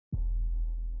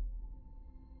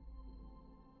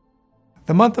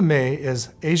The month of May is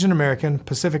Asian American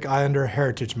Pacific Islander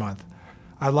Heritage Month.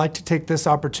 I'd like to take this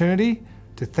opportunity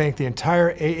to thank the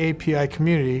entire AAPI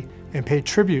community and pay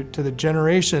tribute to the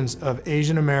generations of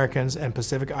Asian Americans and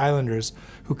Pacific Islanders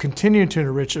who continue to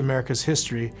enrich America's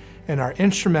history and are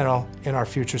instrumental in our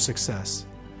future success.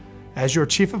 As your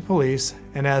Chief of Police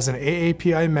and as an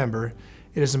AAPI member,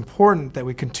 it is important that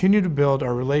we continue to build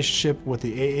our relationship with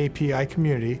the AAPI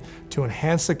community to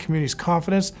enhance the community's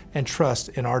confidence and trust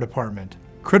in our department.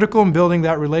 Critical in building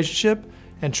that relationship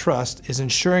and trust is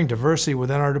ensuring diversity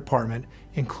within our department,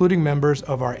 including members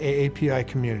of our AAPI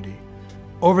community.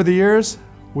 Over the years,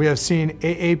 we have seen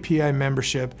AAPI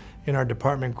membership in our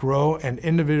department grow and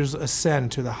individuals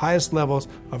ascend to the highest levels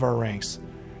of our ranks.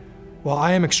 While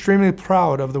I am extremely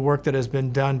proud of the work that has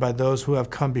been done by those who have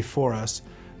come before us,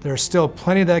 there is still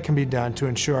plenty that can be done to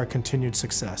ensure our continued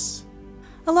success.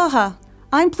 Aloha,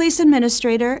 I'm Police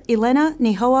Administrator Elena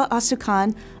Nihoa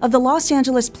Asukan of the Los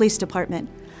Angeles Police Department.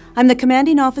 I'm the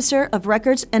Commanding Officer of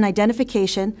Records and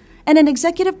Identification and an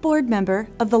Executive Board member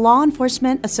of the Law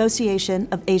Enforcement Association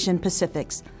of Asian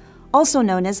Pacifics, also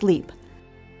known as LEAP.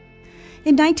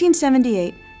 In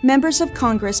 1978, members of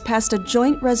Congress passed a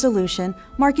joint resolution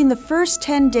marking the first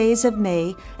 10 days of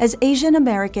May as Asian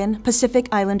American Pacific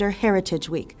Islander Heritage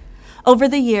Week. Over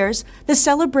the years, the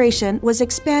celebration was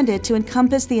expanded to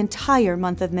encompass the entire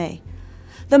month of May.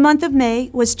 The month of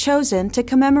May was chosen to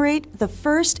commemorate the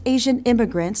first Asian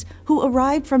immigrants who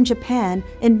arrived from Japan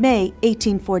in May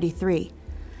 1843,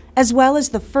 as well as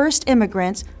the first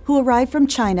immigrants who arrived from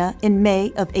China in May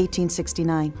of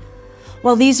 1869.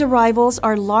 While these arrivals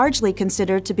are largely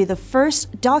considered to be the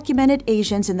first documented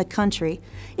Asians in the country,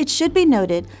 it should be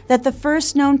noted that the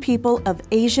first known people of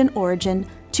Asian origin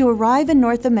to arrive in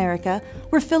North America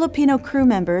were Filipino crew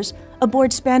members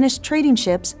aboard Spanish trading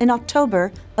ships in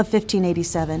October of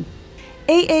 1587.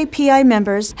 AAPI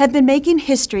members have been making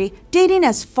history dating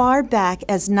as far back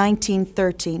as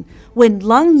 1913, when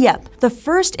Lung Yep, the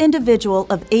first individual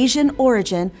of Asian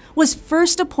origin, was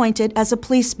first appointed as a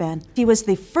policeman. He was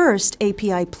the first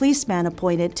API policeman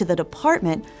appointed to the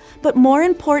department, but more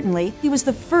importantly, he was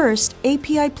the first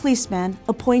API policeman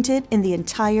appointed in the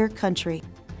entire country.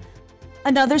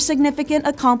 Another significant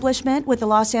accomplishment with the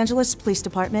Los Angeles Police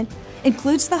Department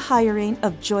includes the hiring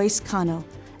of Joyce Cano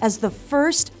as the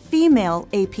first female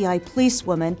API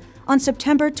policewoman on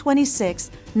September 26,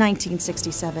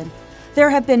 1967.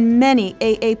 There have been many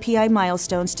AAPI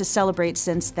milestones to celebrate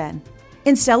since then.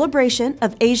 In celebration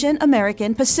of Asian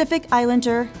American Pacific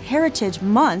Islander Heritage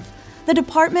Month, the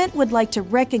department would like to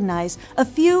recognize a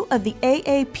few of the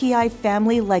AAPI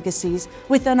family legacies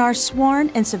within our sworn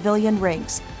and civilian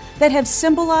ranks that have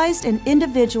symbolized an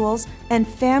individual's and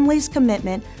family's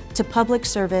commitment to public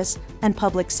service and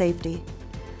public safety.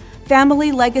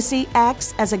 Family legacy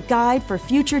acts as a guide for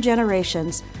future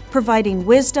generations, providing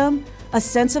wisdom, a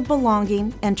sense of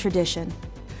belonging, and tradition.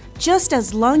 Just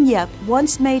as Lung Yep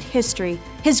once made history,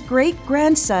 his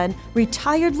great-grandson,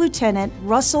 retired Lieutenant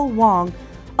Russell Wong,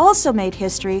 also made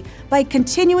history by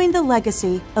continuing the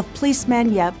legacy of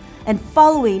Policeman Yep and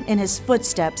following in his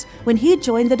footsteps when he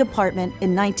joined the department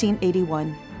in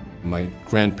 1981. My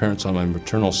grandparents on my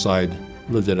maternal side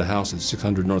lived at a house at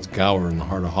 600 North Gower in the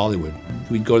heart of Hollywood.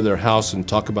 We'd go to their house and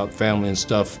talk about family and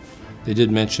stuff. They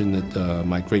did mention that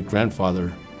my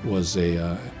great-grandfather was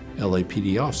a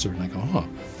LAPD officer, and I go, huh,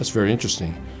 that's very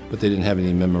interesting. But they didn't have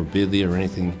any memorabilia or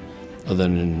anything other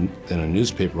than a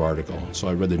newspaper article. So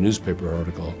I read the newspaper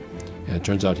article, and it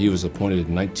turns out he was appointed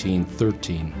in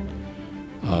 1913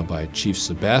 by Chief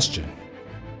Sebastian.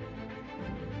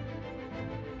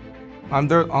 I'm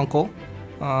their uncle.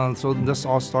 So this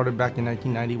all started back in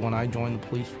 1990 when I joined the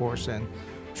police force, and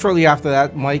shortly after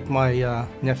that, Mike, my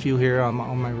nephew here on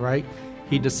my right,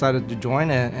 he decided to join,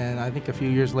 and I think a few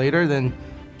years later, then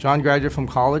John graduated from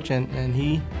college and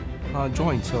he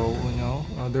joined. So, you know,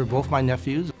 they're both my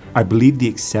nephews. I believe the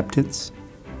acceptance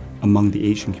among the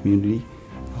Asian community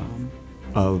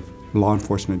of law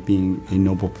enforcement being a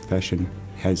noble profession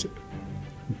has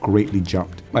greatly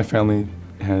jumped. My family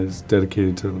has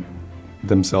dedicated to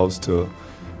themselves to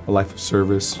a life of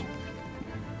service.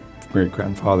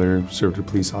 Great-grandfather served as a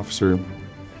police officer.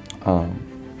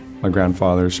 My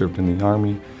grandfather served in the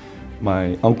Army.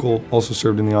 My uncle also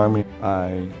served in the Army.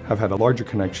 I have had a larger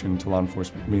connection to law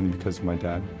enforcement mainly because of my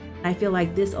dad. I feel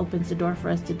like this opens the door for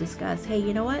us to discuss, hey,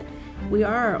 you know what? We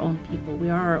are our own people, we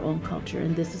are our own culture,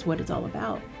 and this is what it's all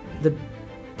about. The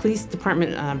police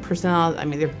department personnel, I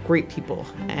mean, they're great people,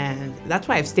 and that's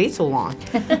why I've stayed so long.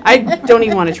 I don't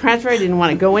even want to transfer, I didn't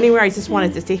want to go anywhere, I just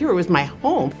wanted to stay here, it was my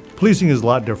home. Policing is a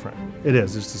lot different. It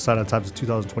is. It's the sign of times of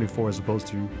 2024 as opposed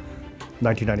to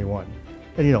 1991.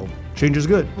 And you know, change is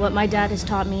good. What my dad has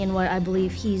taught me and what I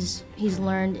believe he's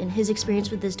learned in his experience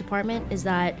with this department is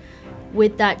that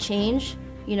with that change,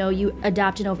 you know, you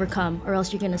adapt and overcome, or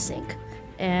else you're gonna sink.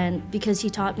 And because he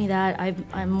taught me that,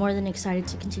 I'm more than excited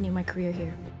to continue my career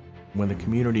here. When the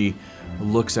community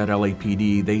looks at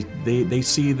LAPD, they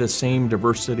see the same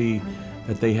diversity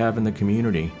that they have in the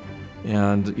community.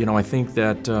 And, you know, I think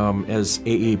that as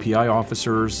AAPI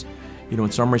officers, you know,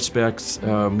 in some respects, you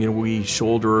know, we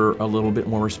shoulder a little bit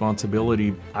more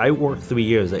responsibility. I worked 3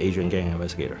 years as an Asian gang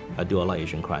investigator. I do a lot of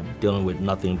Asian crime, dealing with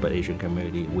nothing but Asian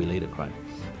community-related crime.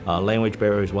 Language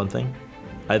barrier is one thing.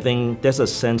 I think there's a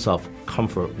sense of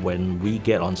comfort when we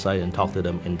get on site and talk to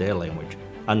them in their language,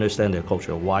 understand their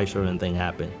culture, why certain things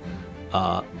happen,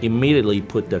 immediately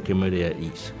put the community at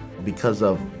ease. Because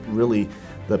of really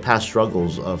the past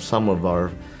struggles of some of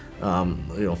our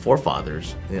you know,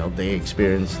 forefathers, you know, they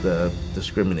experienced the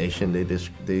discrimination,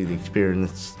 they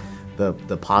experienced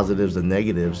the positives and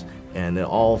negatives, and it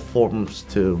all forms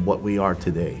to what we are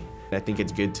today. I think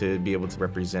it's good to be able to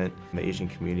represent the Asian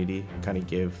community, kind of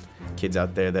give kids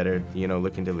out there that are, you know,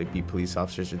 looking to be police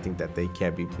officers or think that they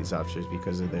can't be police officers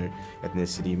because of their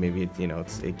ethnicity. Maybe, you know,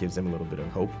 it gives them a little bit of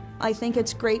hope. I think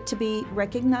it's great to be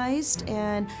recognized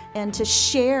and to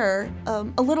share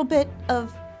a little bit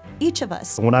of each of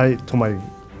us. When I told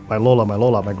my Lola,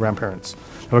 my grandparents,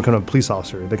 I would become a police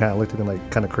officer, they kind of looked at me like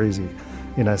kind of crazy.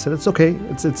 And I said, it's okay,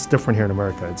 it's different here in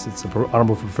America. It's an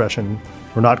honorable profession,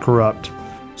 we're not corrupt.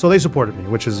 So they supported me,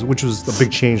 which was a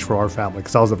big change for our family,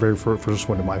 because I was the very first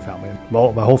one in my family.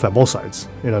 My whole family, both sides,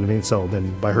 you know what I mean? So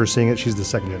then by her seeing it, she's the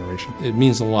second generation. It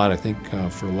means a lot, I think,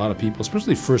 for a lot of people,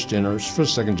 especially first,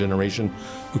 second generation,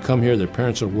 who come here, their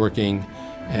parents are working,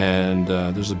 and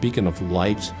there's a beacon of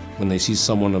light when they see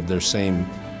someone of their same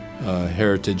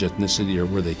heritage, ethnicity, or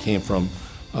where they came from.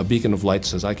 A beacon of light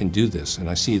says, I can do this. And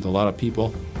I see a lot of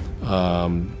people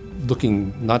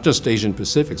looking, not just Asian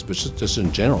Pacifics, but just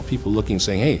in general, people looking,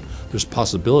 saying, hey, there's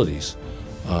possibilities.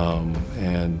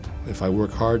 And if I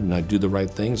work hard and I do the right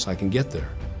things, I can get there.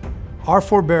 Our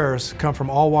forebears come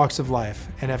from all walks of life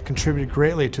and have contributed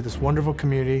greatly to this wonderful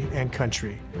community and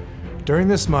country. During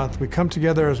this month, we come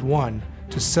together as one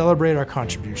to celebrate our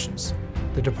contributions.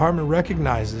 The department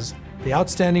recognizes the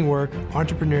outstanding work,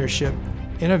 entrepreneurship,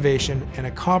 innovation, and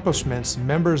accomplishments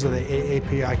members of the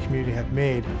AAPI community have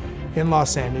made in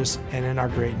Los Angeles and in our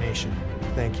great nation.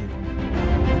 Thank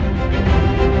you.